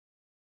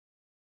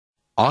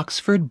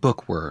Oxford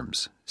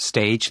Bookworms,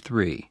 Stage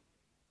 3.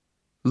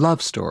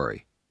 Love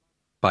Story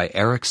by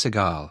Eric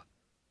Segal.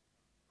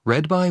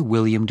 Read by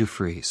William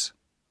Dufries.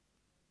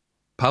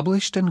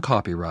 Published and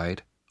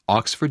copyright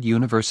Oxford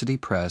University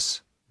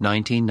Press,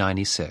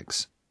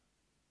 1996.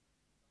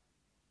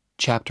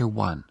 Chapter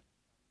 1.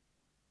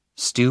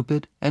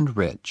 Stupid and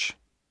Rich.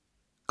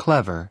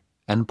 Clever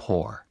and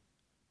Poor.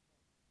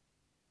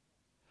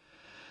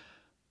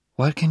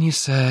 What can you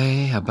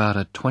say about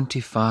a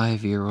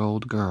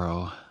 25-year-old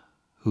girl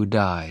who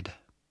died?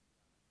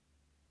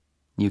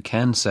 You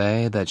can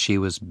say that she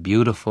was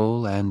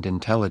beautiful and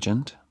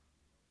intelligent.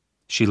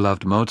 She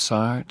loved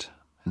Mozart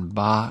and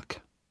Bach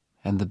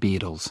and the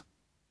Beatles.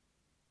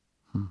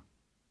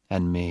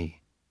 And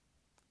me.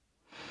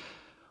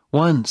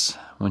 Once,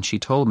 when she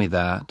told me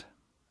that,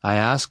 I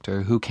asked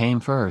her who came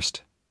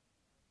first.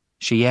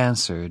 She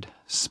answered,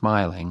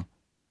 smiling,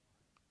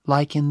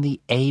 "Like in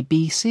the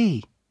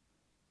ABC."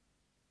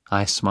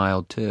 I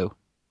smiled too.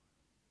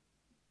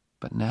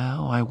 But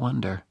now I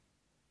wonder,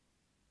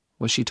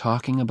 was she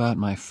talking about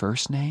my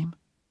first name?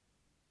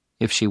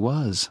 If she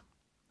was,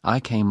 I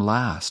came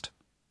last,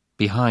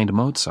 behind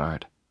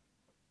Mozart.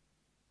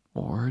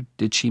 Or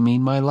did she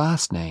mean my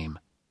last name?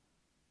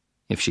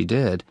 If she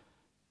did,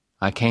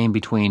 I came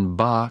between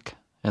Bach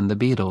and the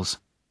Beatles.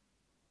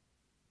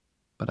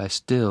 But I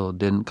still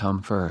didn't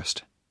come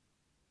first.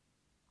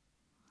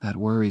 That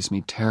worries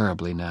me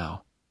terribly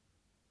now.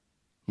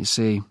 You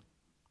see,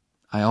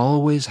 I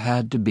always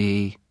had to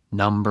be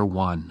number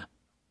one.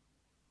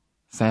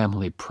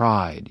 Family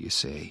pride, you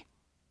see.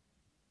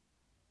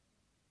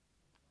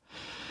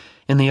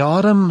 In the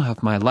autumn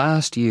of my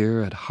last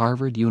year at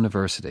Harvard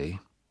University,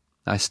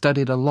 I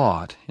studied a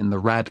lot in the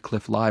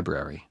Radcliffe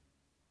Library.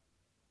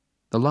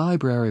 The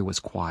library was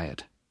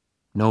quiet.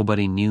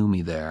 Nobody knew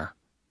me there,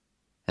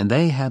 and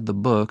they had the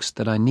books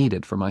that I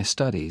needed for my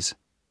studies.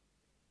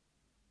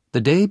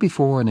 The day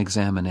before an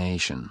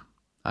examination,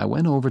 I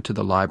went over to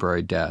the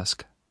library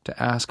desk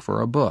to ask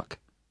for a book.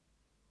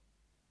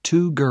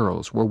 2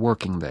 girls were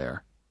working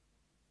there.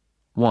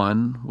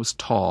 One was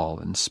tall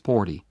and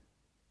sporty.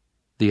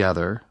 The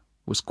other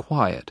was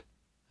quiet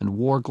and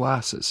wore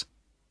glasses.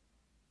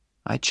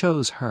 I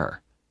chose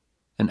her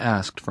and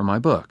asked for my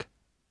book.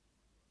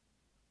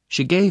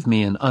 She gave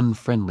me an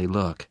unfriendly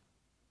look.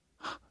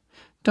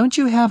 "Don't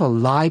you have a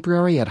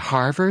library at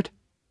Harvard?"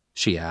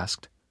 she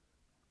asked.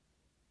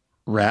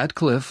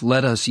 "Radcliffe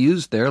let us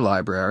use their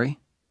library,"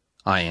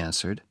 I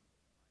answered.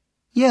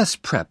 "Yes,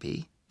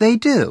 Preppy, they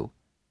do.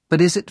 But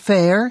is it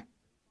fair?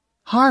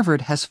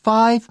 Harvard has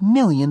 5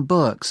 million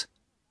books.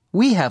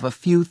 We have a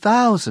few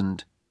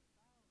thousand."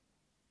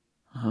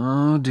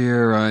 Oh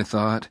dear, I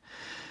thought.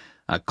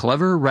 A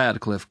clever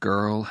Radcliffe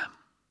girl.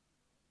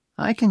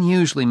 I can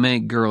usually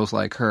make girls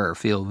like her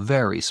feel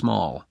very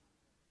small.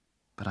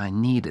 But I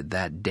needed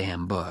that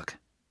damn book,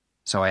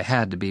 so I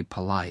had to be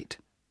polite.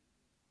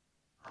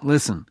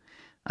 "Listen,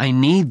 I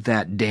need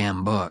that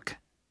damn book."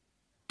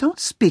 "Don't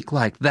speak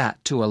like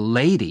that to a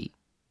lady,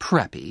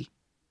 Preppy."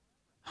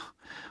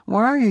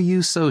 "Why are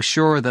you so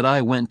sure that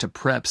I went to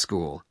prep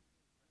school?"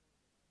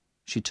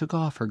 She took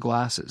off her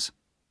glasses.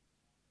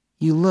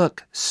 "You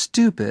look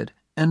stupid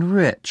and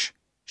rich,"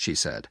 she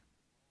said.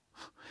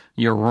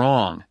 "You're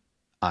wrong,"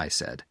 I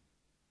said.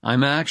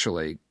 "I'm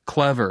actually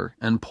clever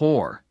and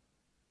poor."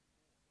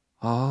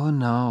 "Oh,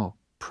 no,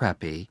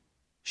 Preppy,"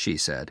 she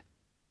said.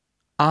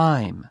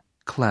 "I'm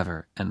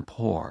clever and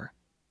poor."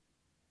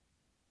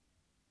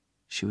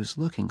 She was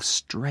looking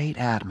straight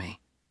at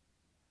me.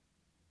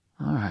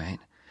 All right.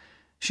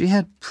 She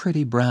had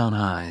pretty brown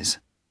eyes.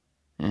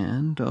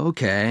 And,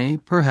 okay,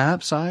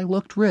 perhaps I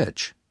looked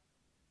rich.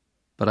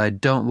 But I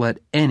don't let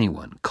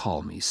anyone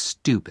call me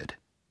stupid.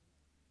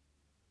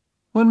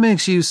 "What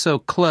makes you so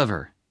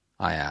clever?"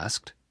 I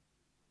asked.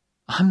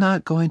 "I'm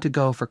not going to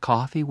go for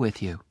coffee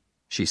with you,"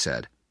 she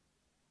said.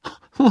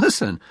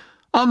 "Listen,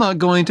 I'm not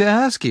going to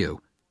ask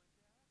you."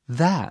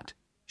 "That,"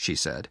 she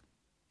said,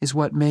 "is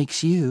what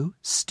makes you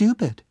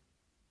stupid."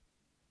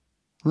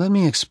 Let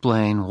me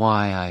explain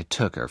why I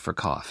took her for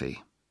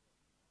coffee.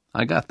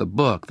 I got the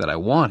book that I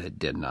wanted,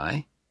 didn't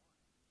I?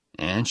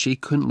 And she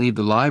couldn't leave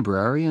the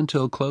library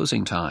until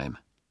closing time.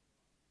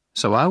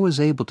 So I was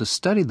able to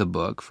study the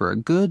book for a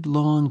good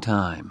long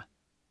time.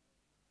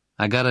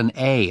 I got an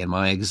A in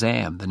my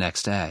exam the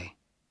next day.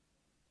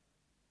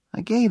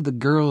 I gave the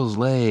girl's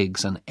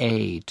legs an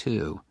A,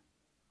 too,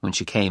 when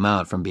she came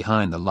out from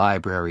behind the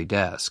library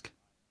desk.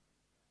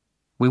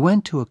 We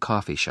went to a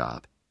coffee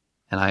shop,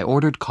 and I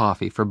ordered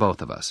coffee for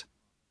both of us.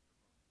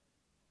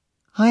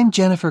 "I'm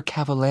Jennifer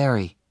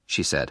Cavallari,"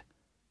 she said.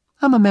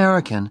 "I'm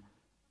American,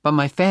 but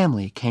my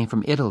family came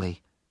from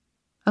Italy.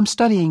 I'm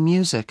studying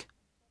music."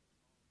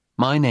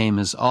 "My name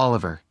is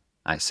Oliver,"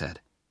 I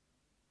said.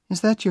 "Is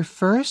that your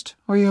first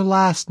or your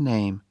last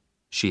name?"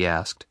 she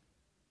asked.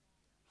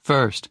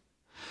 "First.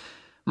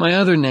 My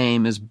other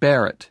name is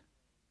Barrett."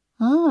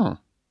 "Oh,"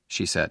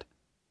 she said.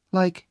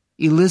 "Like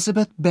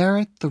Elizabeth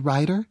Barrett, the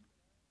writer?"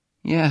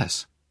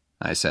 "Yes,"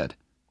 I said.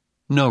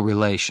 "No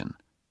relation."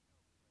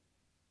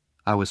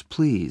 I was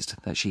pleased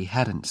that she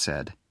hadn't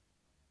said,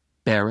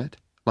 Barrett,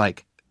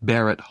 like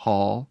Barrett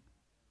Hall?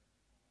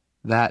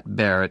 That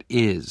Barrett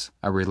is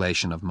a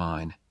relation of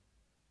mine.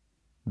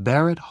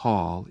 Barrett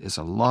Hall is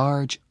a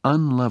large,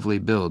 unlovely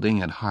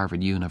building at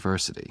Harvard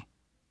University.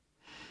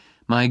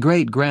 My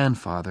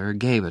great-grandfather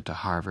gave it to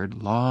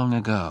Harvard long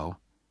ago,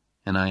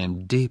 and I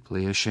am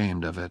deeply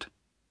ashamed of it.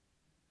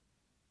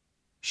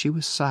 She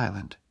was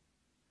silent.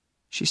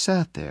 She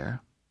sat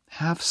there,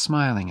 half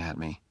smiling at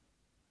me.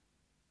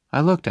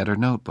 I looked at her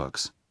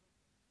notebooks.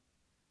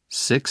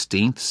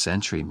 16th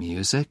century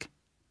music?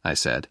 I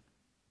said.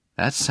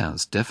 That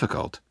sounds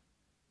difficult.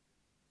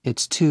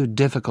 It's too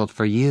difficult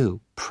for you,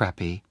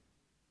 Preppy,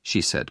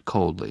 she said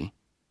coldly.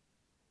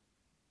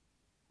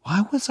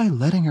 Why was I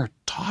letting her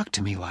talk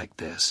to me like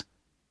this?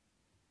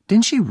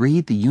 Didn't she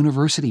read the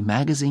university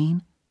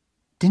magazine?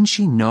 Didn't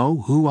she know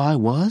who I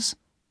was?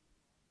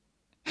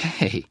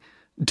 Hey,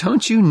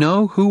 don't you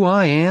know who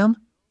I am?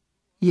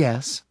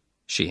 Yes,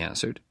 she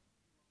answered.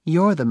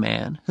 You're the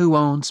man who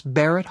owns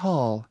Barrett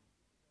Hall.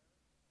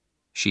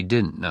 She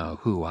didn't know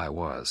who I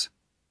was.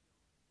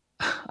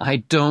 I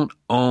don't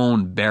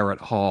own Barrett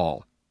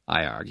Hall,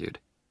 I argued.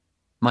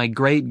 My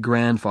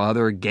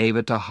great-grandfather gave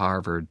it to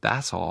Harvard,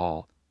 that's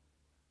all.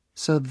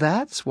 So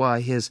that's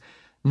why his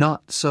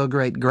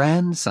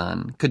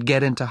not-so-great-grandson could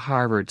get into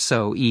Harvard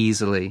so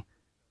easily.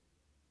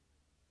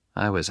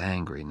 I was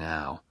angry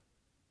now.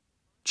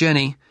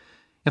 Jenny,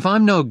 if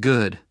I'm no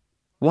good,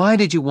 why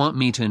did you want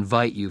me to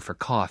invite you for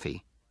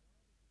coffee?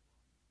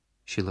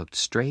 She looked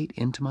straight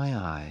into my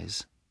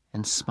eyes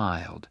and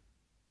smiled.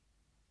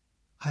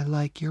 I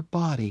like your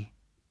body,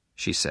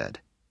 she said.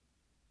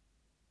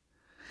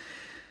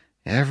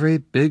 Every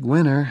big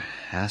winner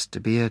has to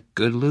be a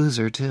good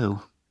loser,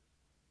 too.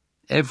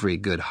 Every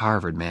good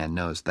Harvard man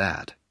knows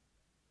that.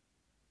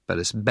 But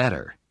it's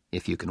better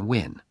if you can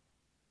win.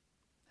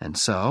 And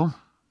so,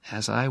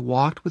 as I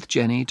walked with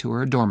Jenny to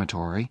her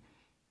dormitory,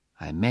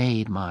 I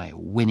made my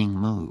winning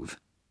move.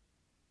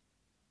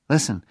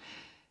 Listen,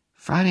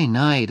 Friday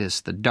night is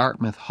the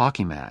Dartmouth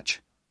hockey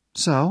match.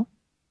 So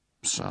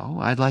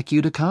I'd like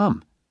you to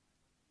come.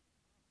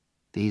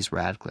 These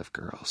Radcliffe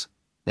girls,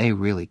 they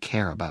really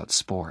care about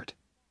sport.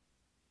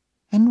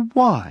 And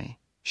why,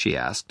 she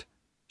asked,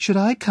 should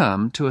I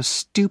come to a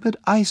stupid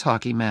ice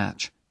hockey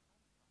match?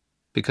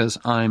 Because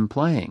I'm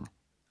playing,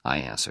 I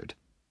answered.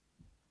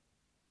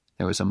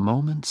 There was a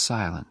moment's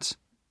silence.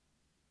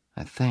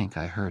 I think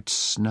I heard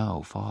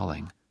snow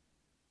falling.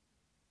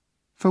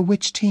 For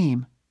which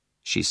team?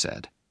 She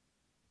said.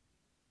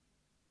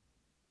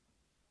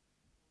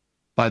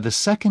 By the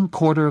second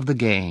quarter of the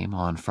game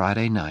on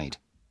Friday night,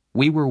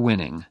 we were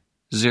winning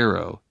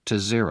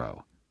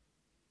 0-0.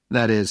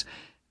 That is,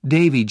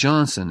 Davy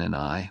Johnson and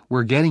I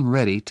were getting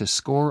ready to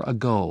score a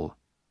goal.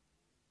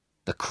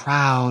 The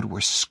crowd were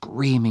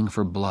screaming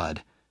for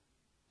blood,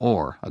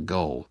 or a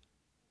goal.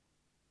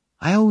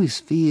 I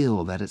always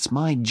feel that it's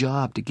my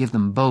job to give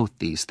them both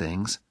these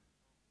things.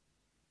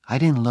 I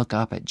didn't look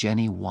up at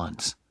Jenny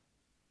once,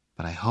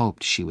 but I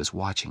hoped she was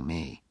watching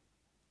me.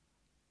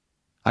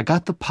 I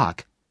got the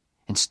puck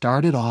and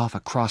started off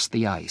across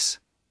the ice.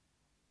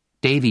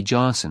 Davy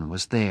Johnson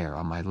was there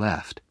on my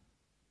left,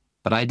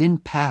 but I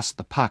didn't pass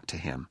the puck to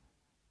him.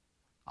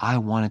 I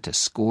wanted to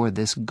score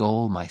this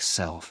goal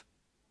myself.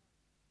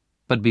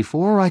 But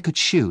before I could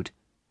shoot,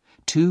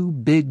 2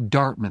 big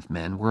Dartmouth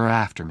men were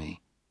after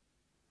me.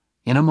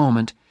 In a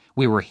moment,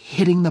 we were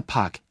hitting the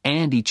puck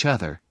and each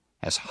other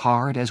as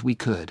hard as we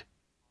could.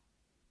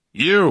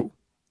 You,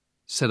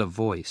 said a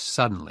voice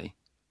suddenly.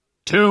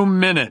 2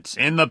 minutes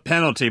in the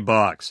penalty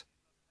box.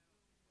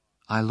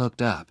 I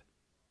looked up.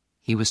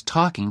 He was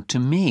talking to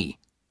me.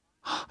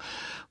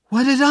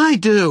 What did I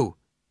do?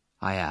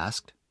 I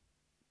asked.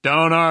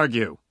 Don't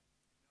argue.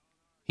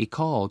 He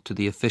called to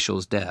the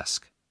official's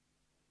desk.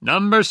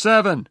 Number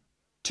 7,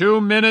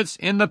 2 minutes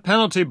in the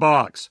penalty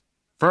box.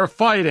 For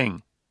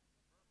fighting.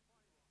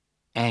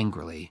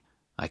 Angrily,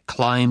 I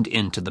climbed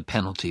into the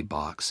penalty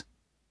box.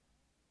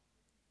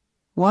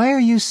 Why are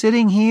you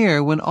sitting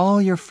here when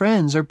all your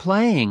friends are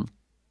playing?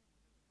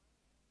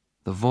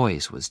 The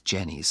voice was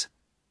Jenny's.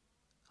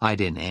 I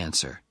didn't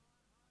answer.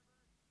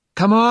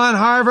 Come on,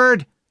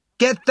 Harvard!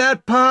 Get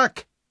that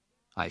puck!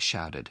 I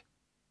shouted.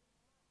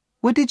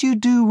 What did you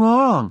do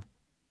wrong?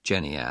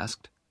 Jenny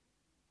asked.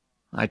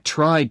 I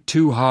tried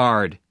too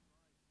hard.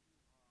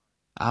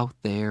 Out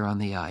there on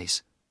the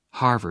ice,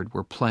 Harvard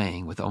were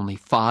playing with only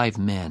 5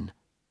 men.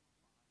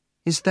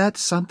 Is that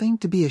something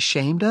to be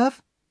ashamed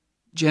of?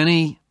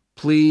 Jenny,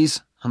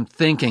 please, I'm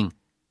thinking.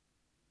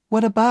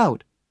 What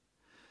about?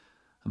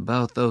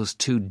 About those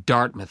 2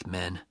 Dartmouth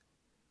men.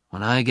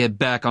 When I get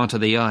back onto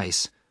the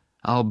ice,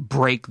 I'll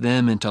break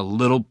them into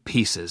little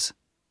pieces.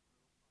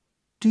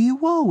 Do you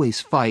always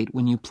fight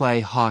when you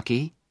play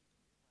hockey?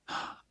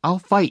 I'll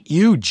fight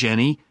you,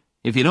 Jenny,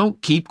 if you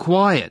don't keep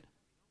quiet.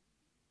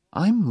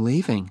 I'm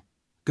leaving.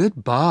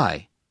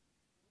 Goodbye.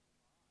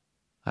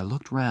 I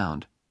looked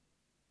round,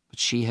 but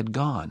she had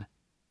gone.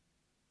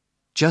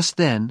 Just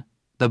then,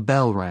 the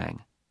bell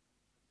rang.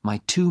 My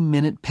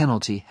 2-minute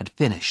penalty had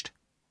finished.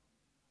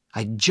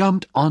 I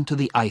jumped onto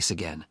the ice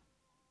again.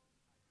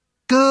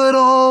 Good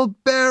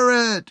old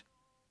Barrett!"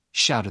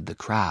 shouted the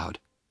crowd.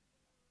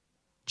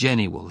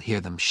 Jenny will hear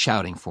them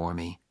shouting for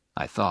me,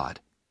 I thought.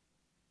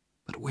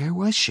 But where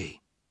was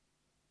she?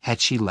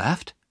 Had she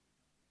left?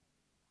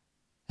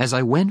 As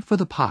I went for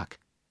the puck,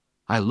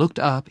 I looked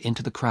up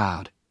into the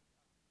crowd.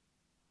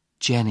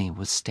 Jenny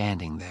was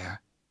standing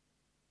there.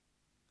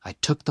 I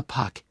took the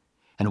puck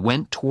and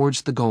went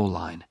towards the goal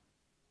line.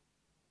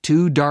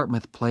 2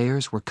 Dartmouth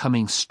players were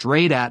coming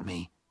straight at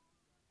me.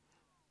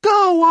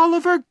 "Go,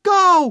 Oliver,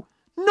 go!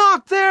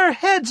 Knock their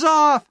heads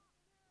off!"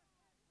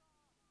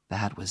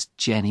 That was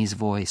Jenny's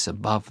voice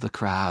above the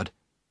crowd.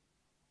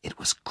 It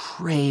was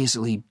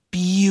crazily,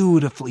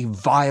 beautifully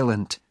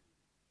violent.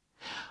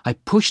 I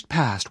pushed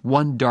past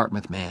one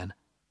Dartmouth man.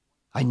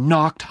 I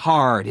knocked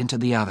hard into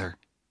the other.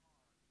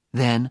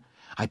 Then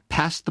I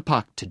passed the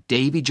puck to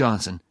Davy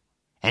Johnson,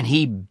 and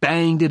he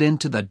banged it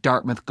into the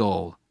Dartmouth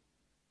goal.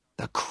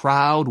 The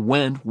crowd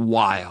went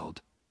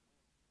wild.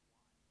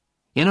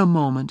 In a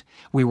moment,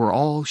 we were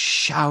all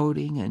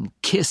shouting and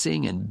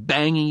kissing and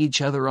banging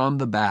each other on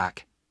the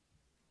back.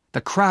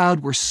 The crowd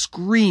were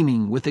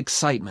screaming with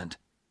excitement.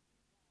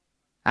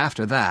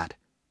 After that,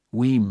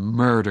 we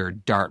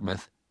murdered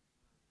Dartmouth.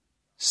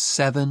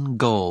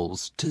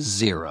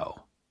 7-0.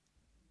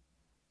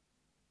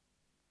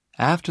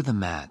 After the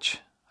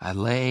match, I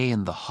lay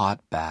in the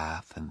hot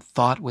bath and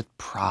thought with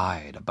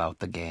pride about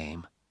the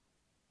game.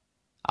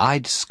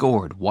 I'd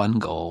scored 1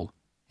 goal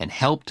and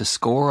helped to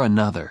score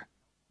another.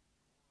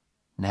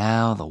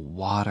 Now the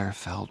water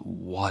felt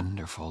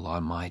wonderful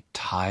on my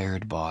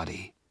tired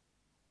body.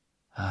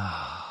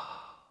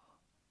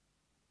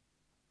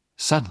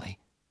 Suddenly,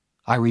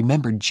 I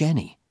remembered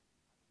Jenny.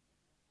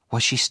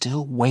 Was she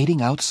still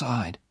waiting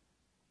outside?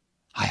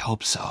 I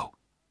hope so.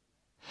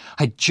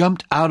 I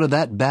jumped out of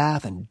that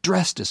bath and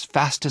dressed as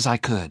fast as I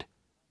could.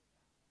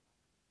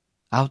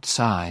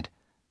 Outside,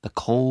 the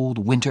cold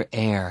winter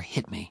air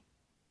hit me.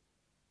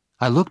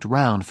 I looked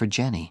round for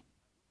Jenny.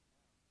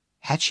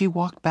 Had she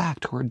walked back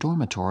to her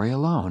dormitory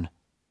alone?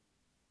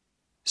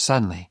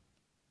 Suddenly,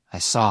 I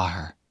saw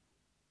her.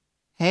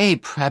 "Hey,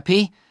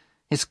 Preppy,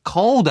 it's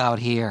cold out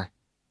here."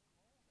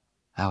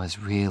 I was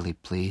really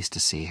pleased to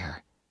see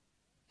her,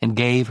 and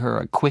gave her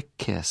a quick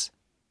kiss.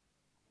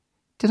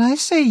 "Did I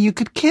say you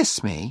could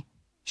kiss me?"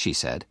 she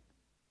said.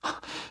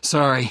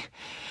 "Sorry,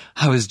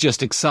 I was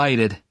just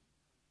excited."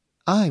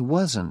 I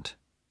wasn't.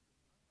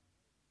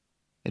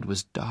 It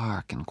was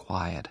dark and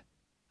quiet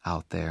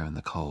out there in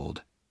the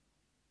cold.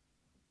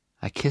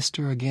 I kissed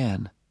her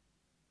again,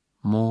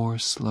 more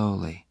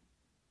slowly.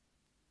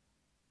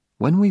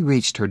 When we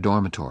reached her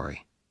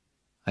dormitory,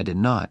 I did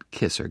not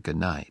kiss her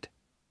goodnight.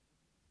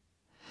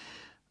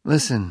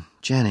 "Listen,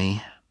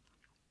 Jenny,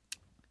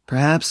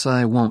 perhaps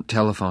I won't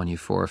telephone you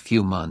for a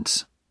few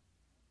months."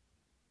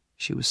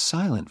 She was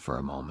silent for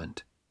a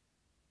moment.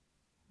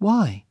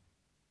 "Why?"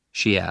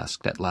 she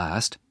asked at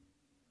last.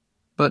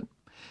 "But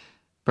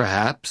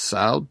perhaps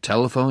I'll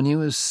telephone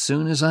you as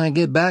soon as I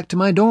get back to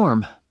my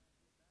dorm."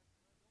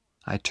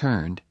 I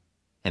turned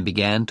and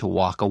began to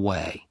walk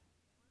away.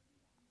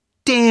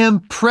 "Damn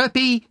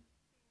Preppy!"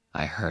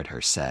 I heard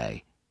her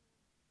say.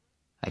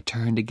 I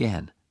turned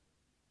again.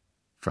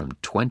 From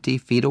 20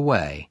 feet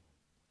away,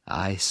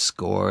 I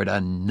scored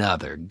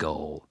another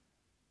goal.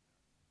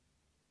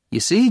 You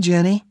see,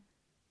 Jenny,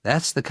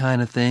 that's the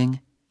kind of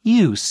thing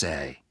you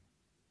say.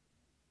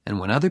 And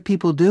when other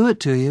people do it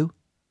to you,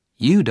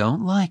 you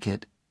don't like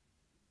it.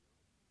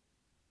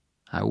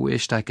 I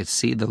wished I could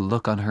see the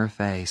look on her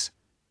face,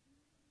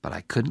 but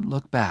I couldn't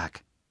look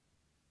back.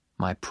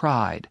 My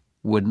pride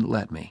wouldn't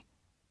let me.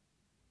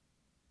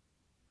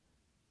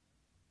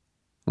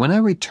 When I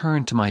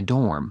returned to my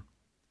dorm,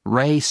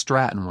 Ray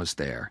Stratton was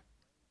there.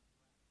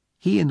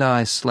 He and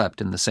I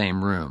slept in the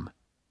same room.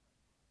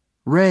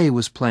 Ray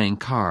was playing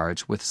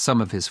cards with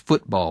some of his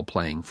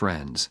football-playing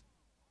friends.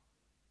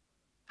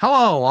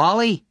 "Hello,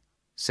 Ollie,"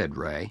 said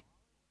Ray.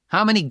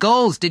 "How many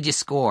goals did you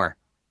score?"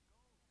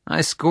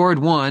 "I scored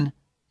 1,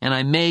 and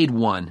I made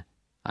 1,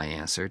 I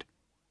answered.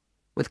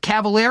 "With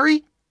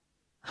Cavalieri?"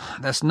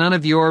 "That's none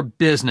of your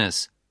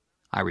business,"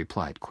 I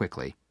replied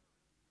quickly.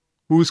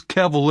 "Who's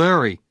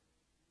Cavalieri?"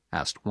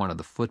 asked one of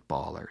the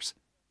footballers.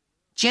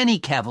 "Jenny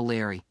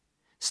Cavalieri.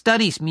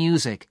 Studies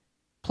music.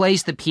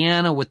 Plays the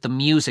piano with the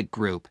music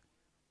group."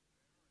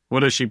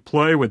 "What does she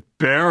play with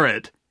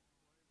Barrett?"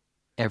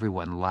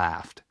 Everyone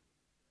laughed.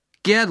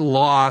 "Get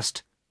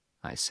lost,"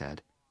 I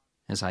said,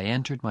 as I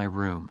entered my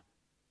room.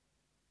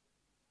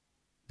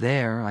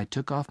 There I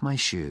took off my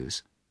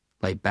shoes,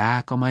 lay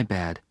back on my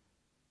bed,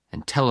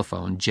 and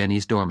telephoned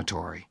Jenny's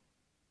dormitory.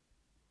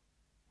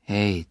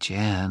 "Hey,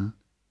 Jen,"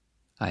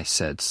 I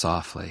said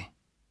softly.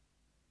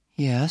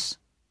 "Yes?"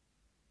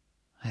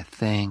 "I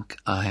think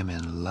I'm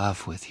in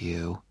love with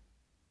you."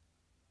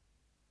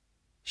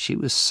 She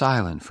was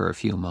silent for a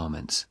few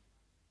moments.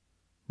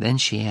 Then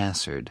she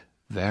answered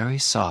very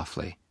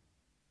softly,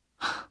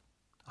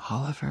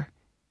 "Oliver,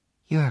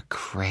 you're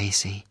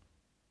crazy."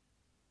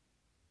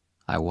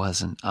 I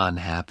wasn't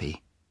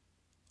unhappy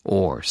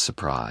or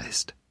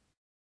surprised.